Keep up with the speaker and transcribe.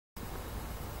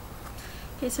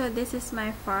Okay, so this is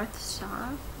my fourth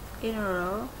song in a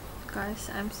row because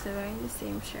I'm still wearing the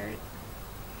same shirt,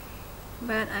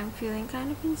 but I'm feeling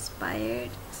kind of inspired,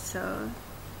 so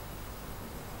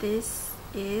this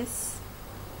is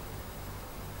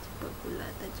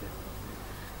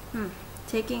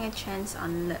Taking a Chance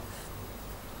on Love.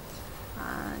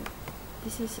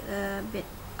 This is a bit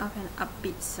of an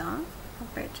upbeat song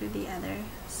compared to the other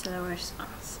slower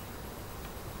songs.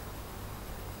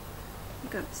 It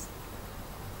goes.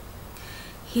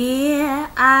 Here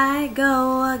I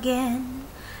go again,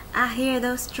 I hear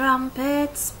those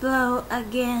trumpets blow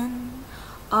again,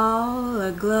 all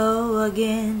aglow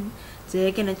again,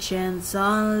 taking a chance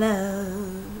on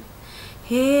love.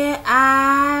 Here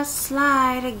I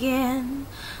slide again,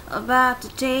 about to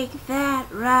take that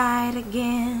ride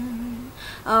again.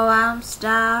 Oh, I'm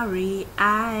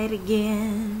starry-eyed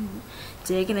again,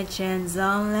 taking a chance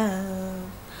on love.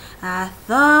 I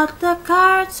thought the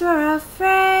cards were a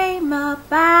frame-up,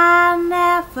 I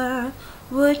never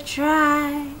would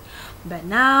try, but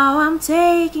now I'm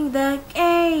taking the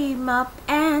game up,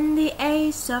 and the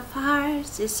ace of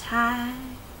hearts is high.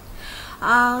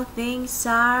 All things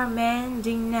are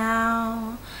mending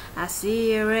now, I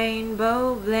see a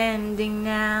rainbow blending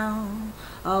now.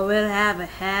 Oh, we'll have a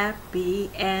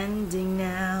happy ending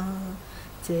now,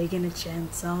 taking a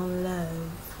chance on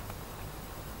love.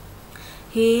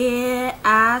 Here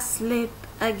I slip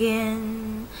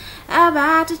again,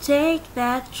 about to take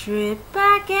that trip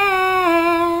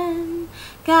again.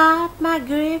 Got my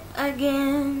grip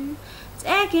again,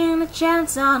 taking a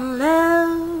chance on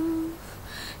love.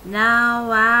 Now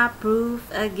I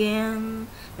prove again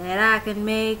that I can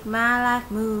make my life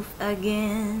move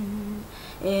again,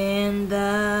 in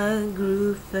the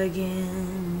groove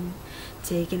again,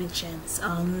 taking a chance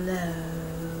on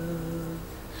love.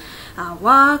 I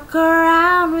walk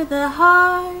around with a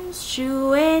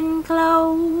horseshoe in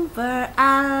clover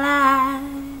I lie,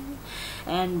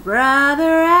 and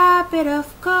Brother Rabbit,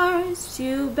 of course,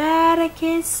 you better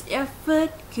kiss your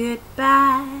foot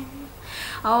goodbye.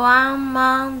 Oh, I'm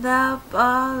on the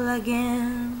ball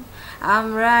again,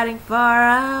 I'm riding for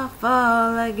a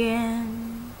fall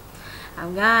again.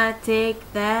 I'm gonna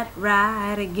take that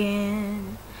ride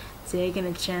again, taking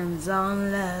a chance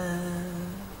on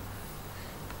love.